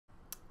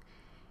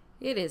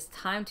It is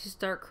time to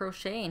start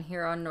crocheting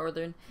here on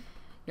Northern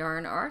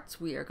Yarn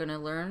Arts. We are going to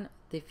learn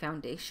the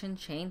foundation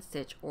chain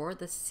stitch, or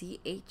the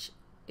CH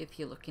if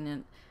you're looking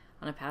at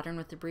on a pattern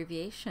with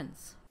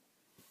abbreviations.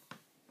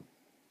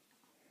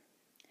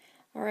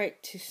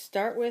 Alright, to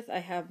start with, I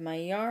have my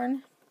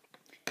yarn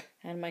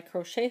and my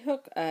crochet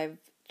hook. I've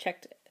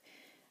checked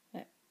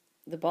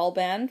the ball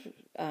band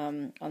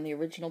on the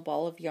original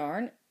ball of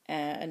yarn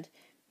and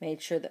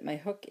made sure that my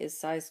hook is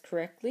sized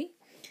correctly.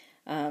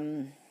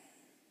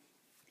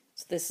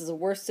 So this is a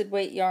worsted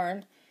weight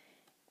yarn,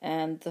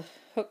 and the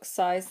hook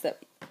size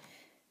that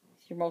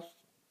you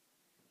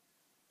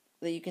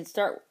can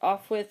start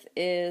off with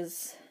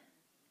is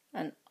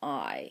an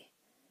I,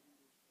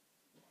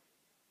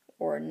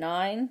 or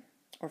 9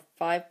 or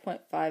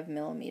 5.5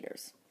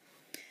 millimeters.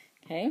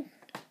 Okay,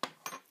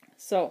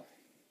 so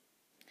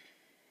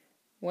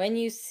when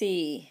you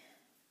see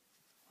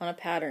on a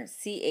pattern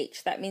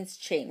CH, that means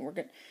chain.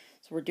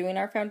 We're doing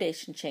our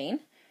foundation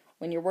chain.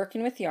 When you're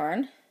working with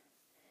yarn,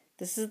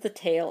 this is the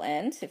tail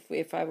end.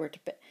 If I were to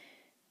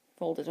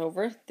fold it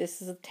over,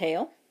 this is the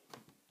tail.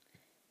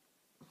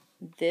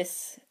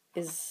 This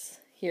is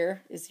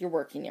here is your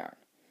working yarn.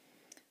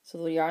 So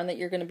the yarn that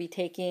you're going to be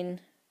taking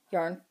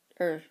yarn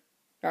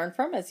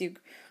from as you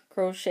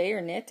crochet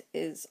or knit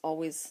is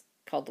always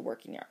called the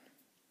working yarn.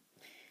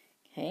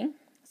 Okay,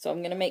 so I'm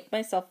going to make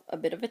myself a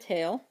bit of a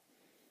tail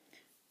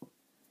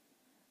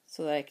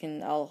so that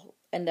I'll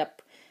end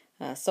up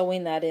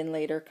sewing that in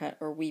later,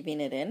 or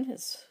weaving it in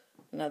is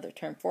another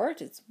term for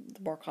it. It's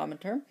the more common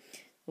term.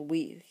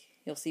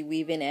 You'll see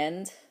weave in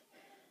end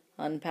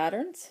on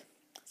patterns.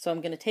 So I'm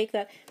going to take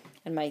that,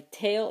 and my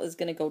tail is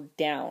going to go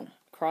down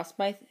across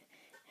my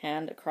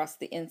hand, across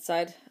the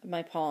inside of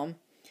my palm,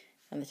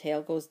 and the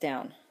tail goes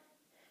down.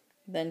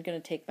 I'm then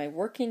going to take my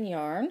working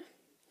yarn,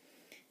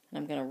 and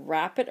I'm going to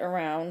wrap it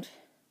around.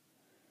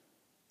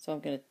 So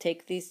I'm going to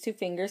take these two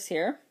fingers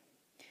here,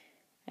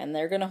 and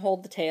they're going to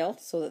hold the tail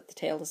so that the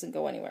tail doesn't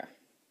go anywhere.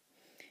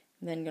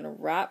 I'm then going to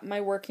wrap my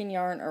working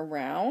yarn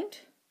around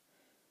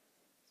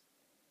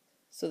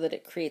so that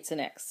it creates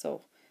an X.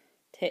 So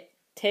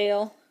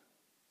tail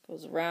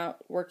goes around,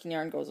 working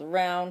yarn goes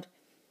around,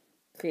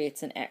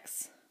 creates an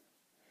X.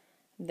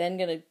 I'm then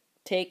going to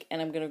take,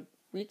 and I'm going to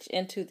reach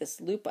into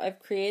this loop I've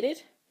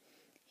created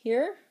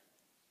here,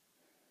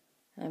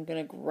 and I'm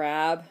going to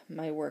grab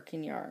my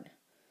working yarn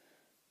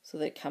so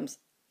that it comes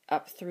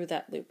up through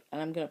that loop, and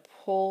I'm going to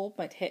pull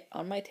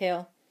on my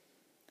tail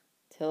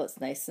till it's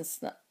nice and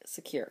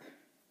secure.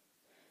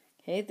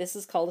 Okay, this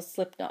is called a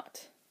slip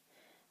knot.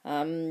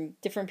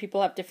 Different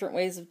people have different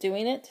ways of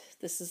doing it.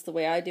 This is the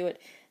way I do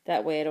it.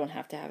 That way I don't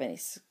have to have any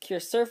secure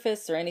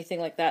surface or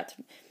anything like that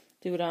to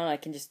do it on. I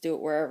can just do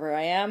it wherever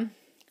I am.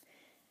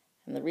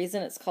 And the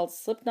reason it's called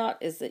slip knot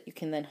is that you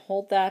can then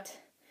hold that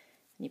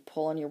and you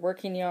pull on your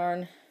working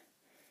yarn,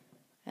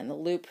 and the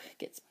loop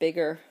gets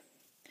bigger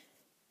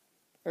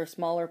or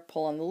smaller,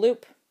 pull on the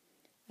loop,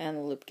 and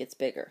the loop gets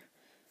bigger.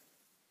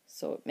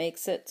 So it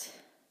makes it,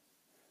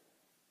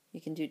 you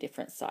can do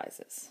different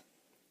sizes.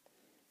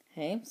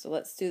 Okay, so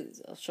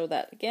I'll show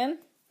that again.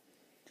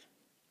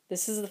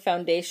 This is the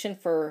foundation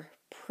for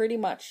pretty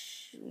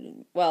much,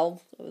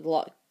 well, a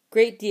lot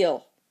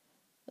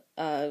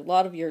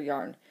of your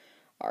yarn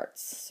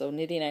arts. So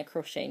knitting and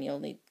crocheting, you'll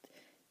need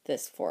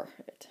this for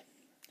it.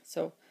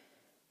 So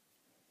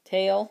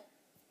tail,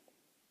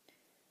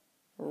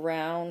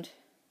 around,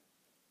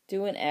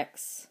 do an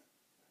X,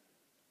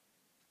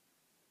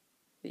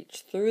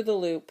 reach through the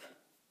loop,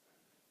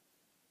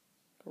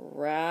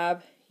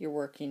 grab your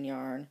working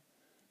yarn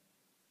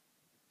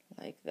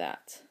like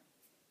that.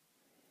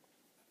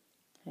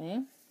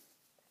 Okay.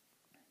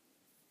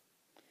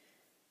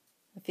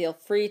 Feel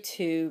free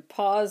to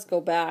pause,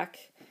 go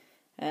back,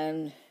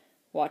 and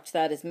watch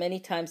that as many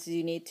times as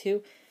you need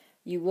to.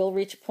 You will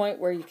reach a point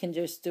where you can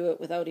just do it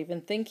without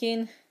even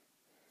thinking.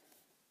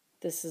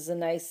 This is a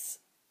nice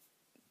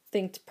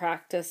thing to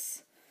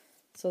practice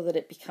so that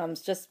it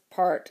becomes just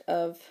part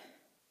of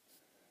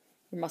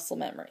your muscle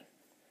memory.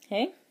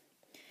 Okay?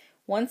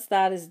 Once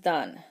that is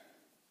done,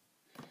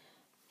 I'm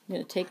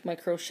going to take my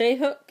crochet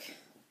hook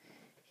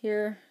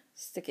here,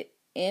 stick it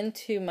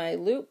into my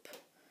loop.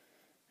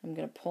 I'm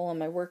going to pull on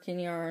my working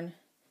yarn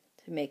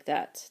to make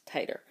that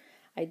tighter.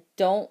 I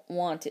don't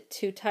want it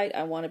too tight.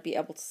 I want to be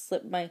able to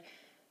slip my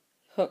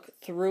hook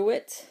through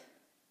it.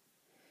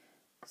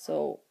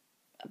 So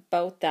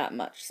about that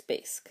much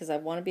space, because I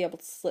want to be able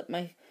to slip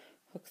my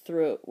hook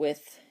through it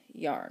with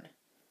yarn.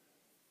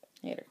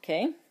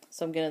 Okay,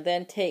 so I'm going to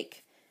then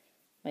take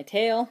my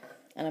tail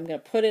and I'm going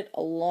to put it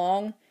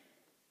along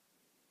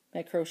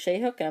my crochet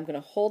hook, and I'm going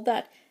to hold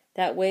that.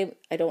 That way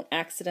I don't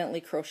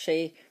accidentally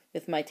crochet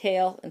with my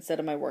tail instead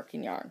of my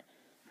working yarn.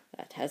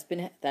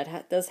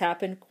 That does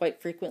happen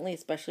quite frequently,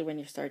 especially when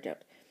you're starting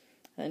out.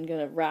 I'm going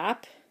to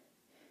wrap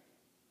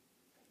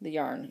the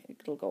yarn.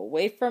 It'll go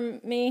away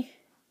from me.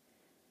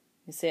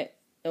 You see,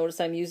 notice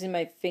I'm using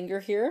my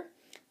finger here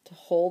to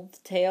hold the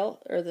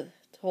tail, or to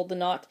hold the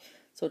knot,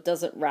 so it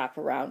doesn't wrap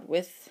around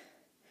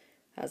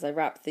as I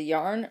wrap the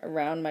yarn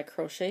around my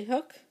crochet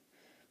hook.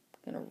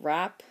 I'm going to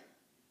wrap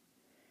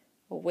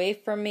away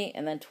from me,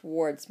 and then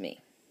towards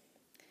me.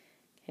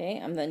 Okay,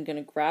 I'm then going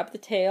to grab the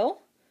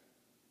tail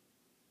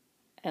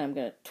and I'm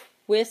going to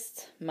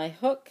twist my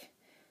hook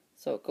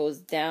so it goes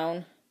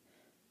down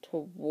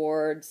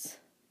towards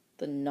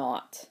the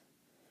knot,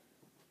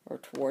 or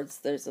towards,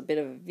 there's a bit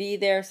of a V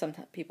there.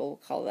 Sometimes people will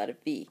call that a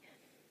V.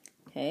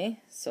 Okay,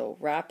 so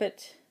wrap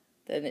it,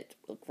 then it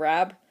will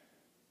grab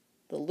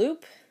the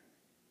loop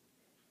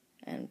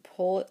and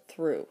pull it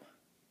through.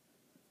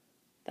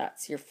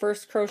 That's your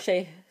first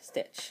crochet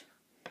stitch.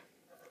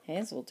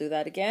 Okay, so we'll do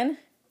that again.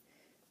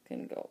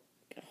 I'm gonna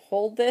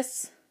hold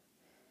this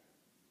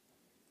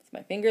with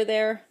my finger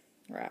there,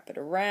 wrap it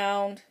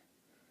around,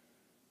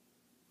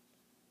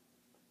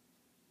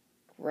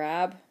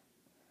 grab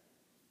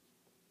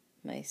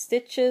my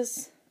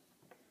stitches,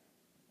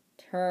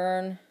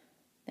 turn.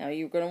 Now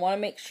you're going to want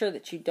to make sure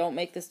that you don't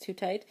make this too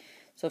tight.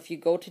 So if you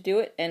go to do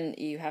it and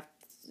you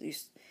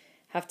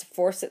have to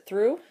force it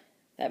through,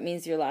 that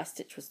means your last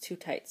stitch was too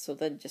tight. So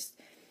then just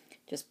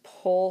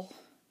pull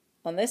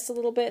on this a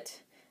little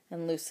bit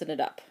and loosen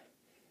it up.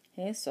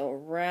 Okay, so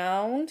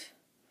around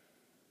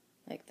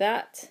like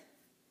that,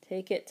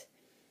 take it,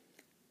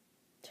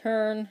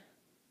 turn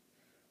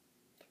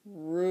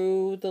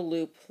through the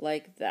loop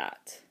like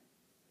that.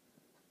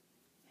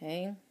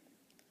 Okay,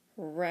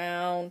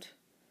 around,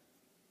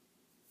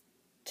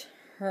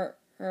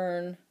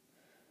 turn,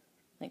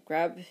 like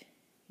grab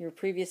your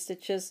previous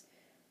stitches,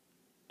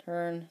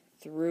 turn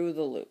through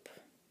the loop.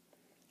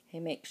 Okay,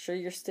 make sure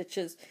your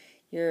stitches,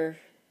 your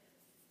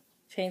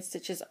chain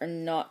stitches are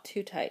not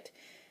too tight,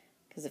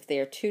 because if they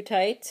are too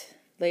tight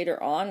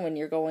later on when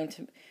you're going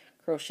to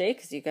crochet,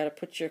 because you got to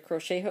put your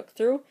crochet hook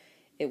through,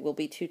 it will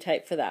be too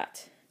tight for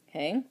that.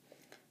 Okay,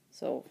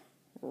 so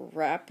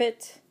wrap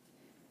it,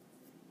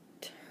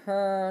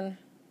 turn,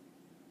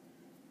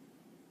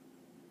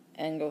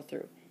 and go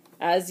through.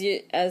 As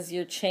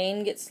your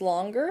chain gets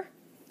longer,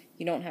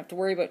 you don't have to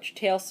worry about your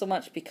tail so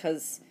much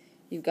because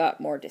you've got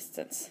more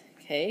distance.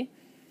 Okay,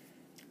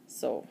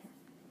 so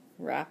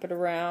wrap it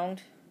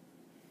around,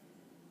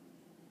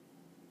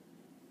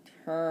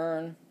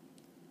 turn,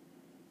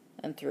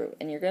 and through,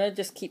 and you're going to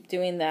just keep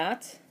doing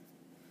that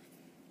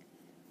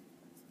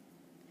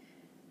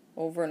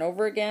over and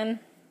over again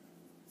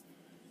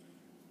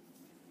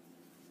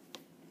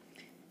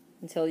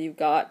until you've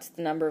got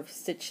the number of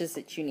stitches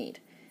that you need.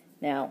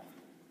 Now,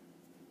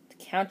 to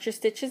count your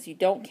stitches, you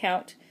don't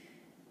count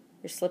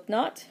your slip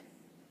knot,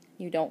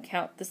 you don't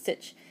count the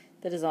stitch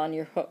that is on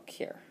your hook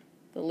here,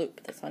 the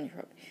loop that's on your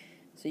hook.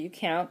 So you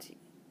count,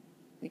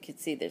 you can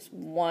see there's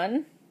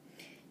 1,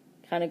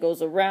 kind of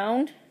goes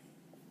around,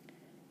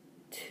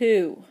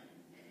 2,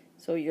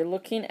 so you're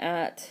looking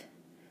at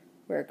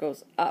where it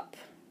goes up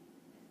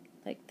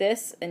like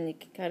this, and you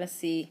can kind of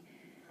see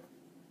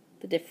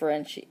the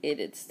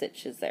differentiated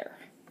stitches there.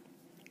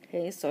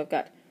 Okay, so I've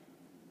got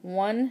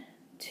 1,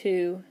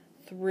 2,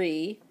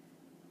 3,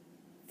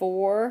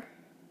 4,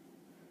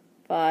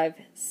 5,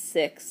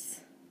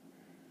 6,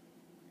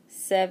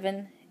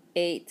 7,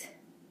 8,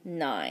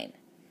 9.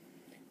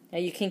 Now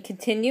you can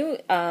continue. You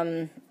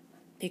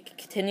can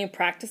continue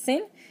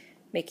practicing,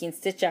 making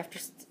stitch after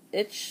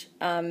stitch.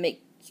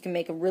 You can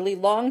make a really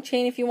long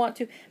chain if you want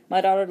to.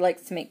 My daughter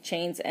likes to make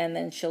chains, and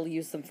then she'll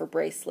use them for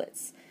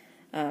bracelets.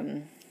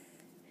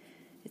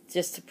 It's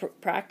just to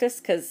practice,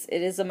 because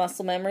it is a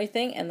muscle memory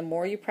thing, and the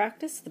more you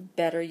practice, the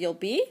better you'll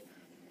be.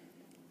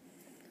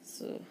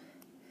 So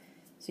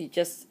you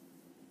just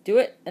do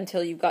it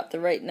until you've got the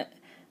right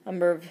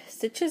number of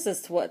stitches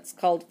as to what's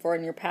called for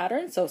in your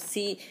pattern. So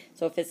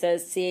if it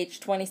says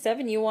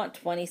CH27, you want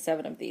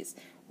 27 of these,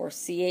 or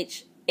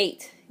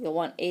CH8, you'll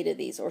want 8 of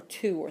these, or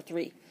 2 or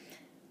 3.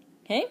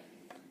 Okay?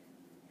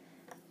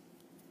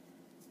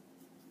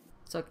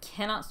 So I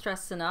cannot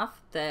stress enough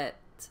that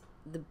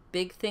the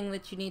big thing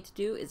that you need to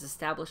do is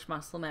establish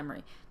muscle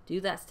memory.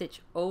 Do that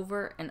stitch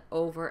over and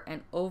over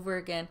and over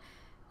again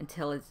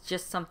until it's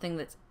just something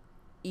that's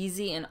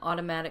easy and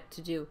automatic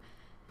to do.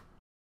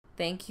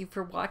 Thank you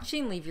for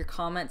watching. Leave your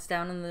comments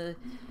down in the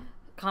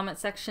comment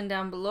section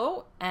down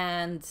below,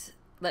 and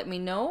let me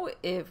know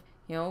if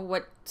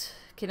what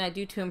can I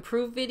do to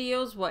improve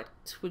videos, what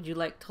would you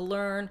like to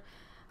learn,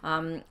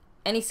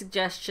 any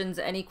suggestions,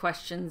 any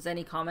questions,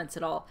 any comments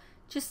at all,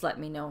 just let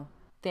me know.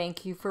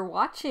 Thank you for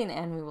watching,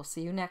 and we will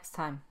see you next time.